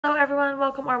Hello everyone,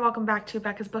 welcome back to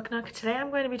Becca's Book Nook. Today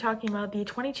I'm going to be talking about the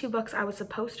 22 books I was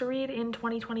supposed to read in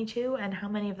 2022 and how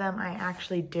many of them I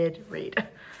actually did read.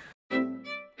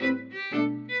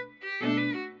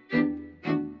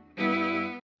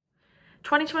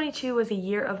 (2022) was a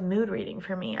year of mood reading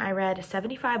for me. I read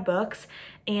 75 books,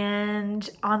 and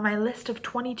on my list of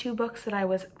 22 books that I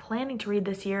was planning to read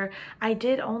this year, I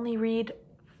did only read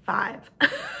 5.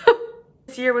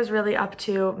 This year was really up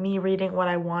to me reading what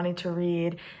I wanted to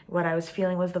read, what I was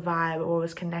feeling was the vibe, what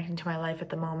was connecting to my life at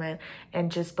the moment, and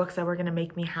just books that were going to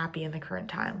make me happy in the current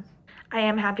time. I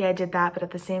am happy I did that, but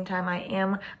at the same time, I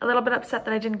am a little bit upset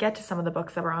that I didn't get to some of the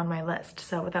books that were on my list.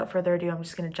 So without further ado, I'm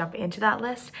just going to jump into that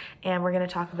list, and we're going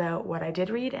to talk about what I did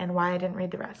read and why I didn't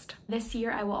read the rest. This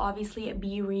year, I will obviously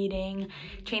be reading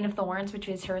Chain of Thorns, which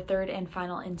is her third and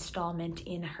final installment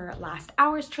in her Last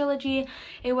Hours trilogy.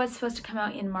 It was supposed to come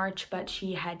out in March, but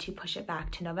she had to push it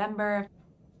back to November.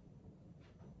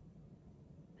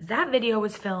 That video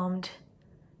was filmed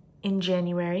in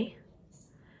January.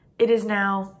 It is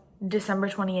now December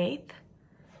 28th,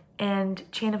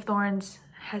 and Chain of Thorns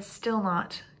has still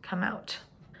not come out.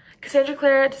 Cassandra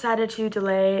Clare decided to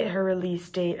delay her release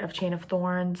date of Chain of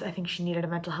Thorns. I think she needed a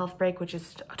mental health break, which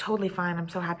is totally fine. I'm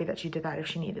so happy that she did that if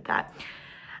she needed that.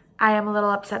 I am a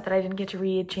little upset that I didn't get to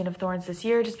read Chain of Thorns this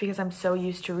year just because I'm so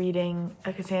used to reading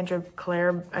a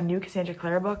new Cassandra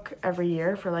Clare book every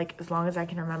year for like as long as I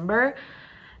can remember.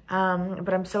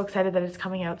 But I'm so excited that it's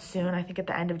coming out soon, I think at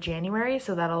the end of January,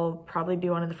 so that'll probably be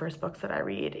one of the first books that I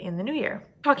read in the new year.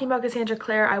 Talking about Cassandra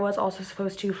Clare, I was also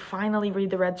supposed to finally read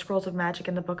the Red Scrolls of Magic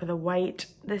and the Book of the White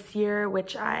this year,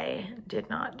 which I did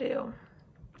not do.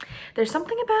 There's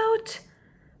something about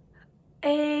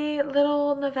a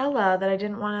little novella that I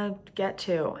didn't want to get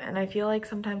to, and I feel like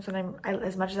sometimes when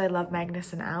as much as I love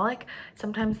Magnus and Alec,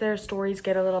 sometimes their stories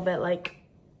get a little bit like,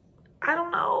 I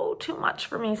don't know, too much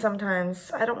for me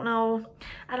sometimes. I don't know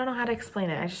how to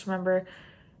explain it. I just remember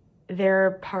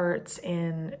their parts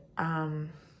in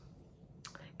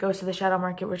Ghost of the Shadow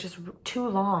Market were just too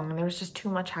long and there was just too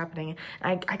much happening.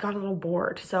 And I got a little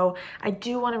bored. So I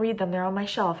do want to read them. They're on my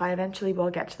shelf. I eventually will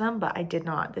get to them, but I did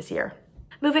not this year.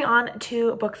 Moving on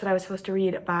to books that I was supposed to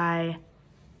read by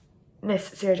Miss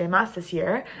Sarah J. Maas this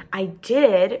year. I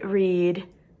did read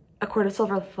A Court of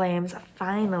Silver Flames,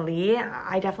 finally.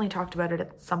 I definitely talked about it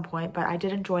at some point, but I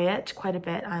did enjoy it quite a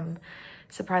bit. I'm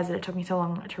surprised that it took me so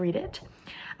long to read it.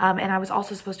 And I was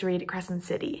also supposed to read Crescent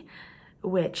City,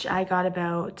 which I got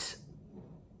about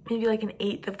maybe like an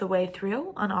 1/8 of the way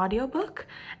through on audiobook.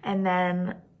 And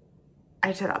then I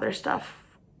just had other stuff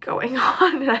going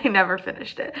on and I never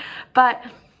finished it. But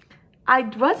I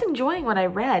was enjoying what I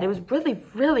read. It was really,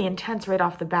 really intense right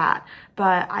off the bat,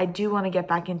 but I do want to get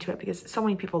back into it because so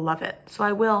many people love it. So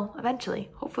I will eventually,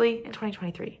 hopefully in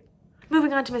 2023.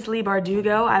 Moving on to Miss Leigh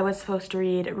Bardugo, I was supposed to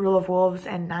read Rule of Wolves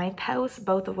and Ninth House,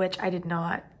 both of which I did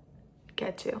not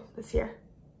get to this year.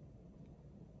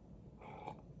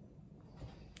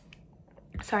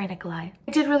 Sorry, Nikolai.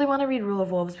 I did really want to read Rule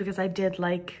of Wolves because I did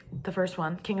like the first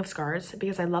one, King of Scars,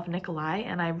 because I love Nikolai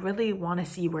and I really want to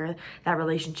see where that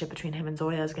relationship between him and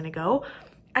Zoya is going to go.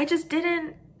 I just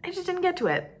didn't get to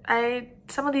it.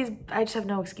 Some of these I just have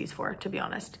no excuse for, to be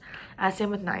honest.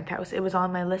 Same with Ninth House. It was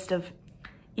on my list of,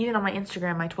 even on my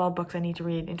Instagram, my 12 books I need to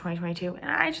read in 2022, and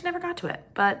I just never got to it,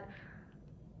 but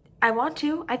I want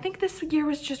to. I think this year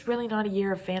was just really not a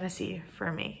year of fantasy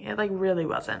for me. It like really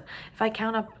wasn't. If I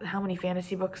count up how many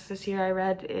fantasy books this year I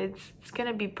read, it's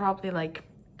gonna be probably like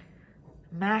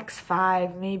max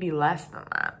 5, maybe less than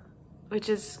that, which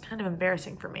is kind of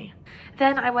embarrassing for me.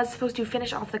 Then I was supposed to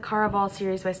finish off the Caraval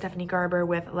series by Stephanie Garber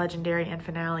with Legendary and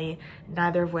Finale,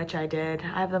 neither of which I did.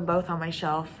 I have them both on my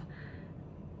shelf.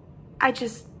 I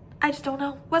just don't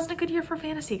know. Wasn't a good year for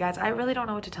fantasy, guys. I really don't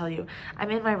know what to tell you. I'm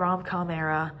in my rom-com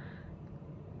era.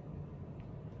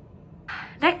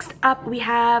 Next up, we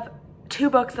have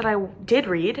 2 books that I did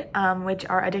read, which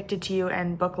are Addicted to You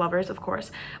and Book Lovers, of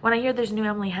course. When I hear there's a new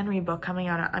Emily Henry book coming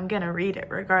out, I'm gonna read it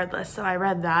regardless. So I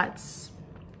read that.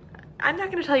 I'm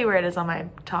not gonna tell you where it is on my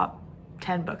top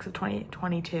 10 books of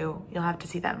 2022. You'll have to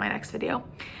see that in my next video.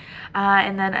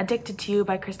 And then Addicted to You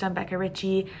by Krista and Becca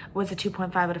Ritchie was a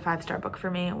 2.5 out of 5-star book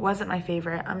for me. It wasn't my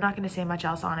favorite. I'm not going to say much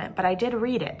else on it, but I did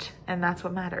read it, and that's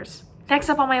what matters. Next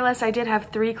up on my list, I did have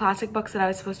 3 classic books that I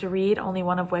was supposed to read, only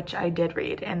one of which I did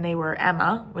read, and they were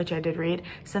Emma, which I did read,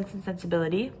 Sense and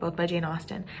Sensibility, both by Jane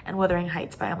Austen, and Wuthering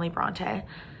Heights by Emily Bronte.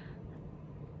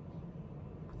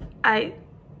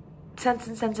 Sense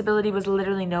and Sensibility was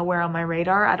literally nowhere on my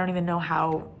radar. I don't even know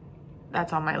how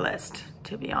that's on my list,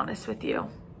 to be honest with you.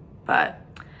 But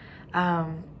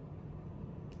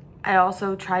I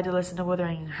also tried to listen to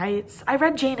Wuthering Heights. I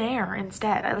read Jane Eyre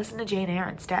instead. I listened to Jane Eyre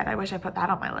instead. I wish I put that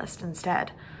on my list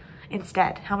instead.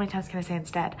 How many times can I say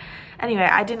instead? Anyway,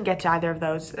 I didn't get to either of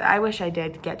those. I wish I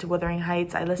did get to Wuthering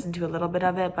Heights. I listened to a little bit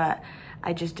of it, but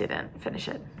I just didn't finish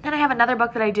it. Then I have another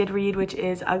book that I did read, which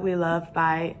is Ugly Love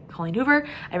by Colleen Hoover.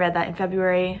 I read that in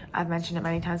February. I've mentioned it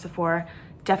many times before.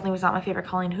 Definitely was not my favorite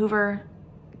Colleen Hoover.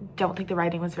 Don't think the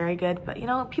writing was very good, but you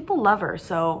know, people love her,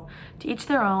 so to each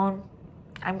their own.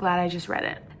 I'm glad I just read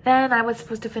it. Then I was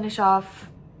supposed to finish off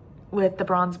with The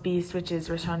Bronze Beast, which is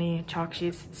Roshani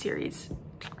Chakshi's series.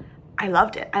 I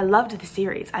loved it. I loved the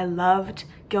series. I loved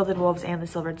Gilded Wolves and The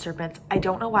Silvered Serpents. I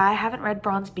don't know why I haven't read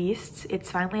Bronze Beasts.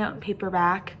 It's finally out in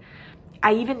paperback.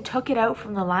 I even took it out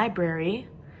from the library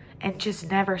and just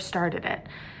never started it.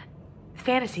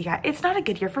 Fantasy, guys. It's not a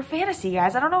good year for fantasy,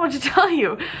 guys. I don't know what to tell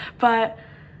you, but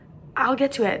I'll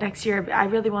get to it next year. I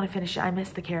really want to finish it. I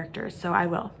miss the characters, so I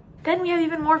will. Then we have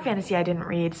even more fantasy I didn't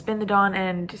read. Spin the Dawn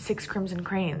and Six Crimson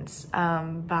Cranes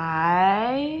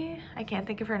by... I can't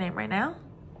think of her name right now.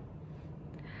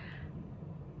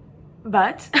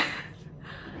 But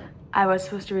I was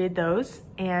supposed to read those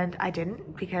and I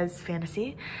didn't because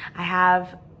fantasy. I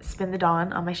have Spin the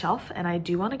Dawn on my shelf and I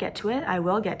do want to get to it. I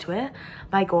will get to it.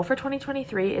 My goal for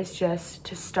 2023 is just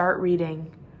to start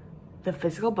reading the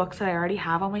physical books that I already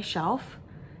have on my shelf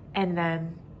and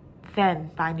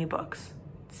then buy new books.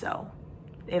 So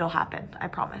it'll happen, I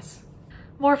promise.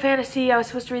 More fantasy. I was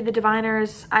supposed to read The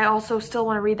Diviners. I also still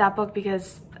want to read that book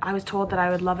because I was told that I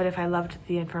would love it if I loved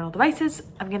The Infernal Devices.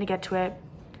 I'm gonna get to it.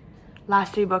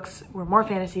 Last 3 books were more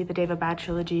fantasy: the David Bad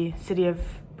trilogy, City of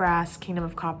Brass, Kingdom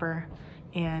of Copper,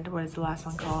 and what is the last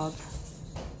one called?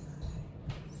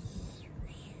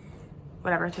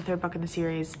 Whatever, the 3rd book in the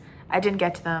series. I didn't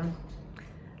get to them.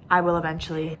 I will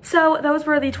eventually. So those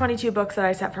were the 22 books that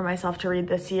I set for myself to read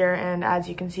this year, and as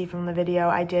you can see from the video,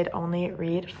 I did only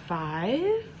read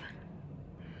 5.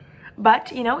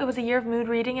 But, you know, it was a year of mood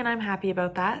reading and I'm happy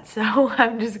about that. So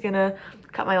I'm just gonna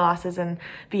cut my losses and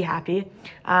be happy.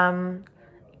 Am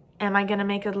I gonna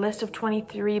make a list of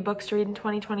 23 books to read in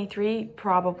 2023?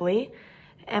 Probably.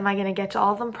 Am I gonna get to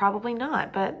all of them? Probably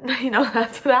not, but you know,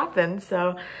 that's what happens.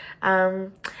 So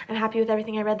I'm happy with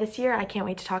everything I read this year. I can't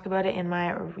wait to talk about it in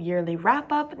my yearly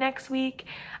wrap up next week.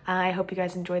 I hope you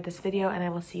guys enjoyed this video and I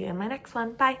will see you in my next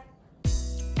one. Bye.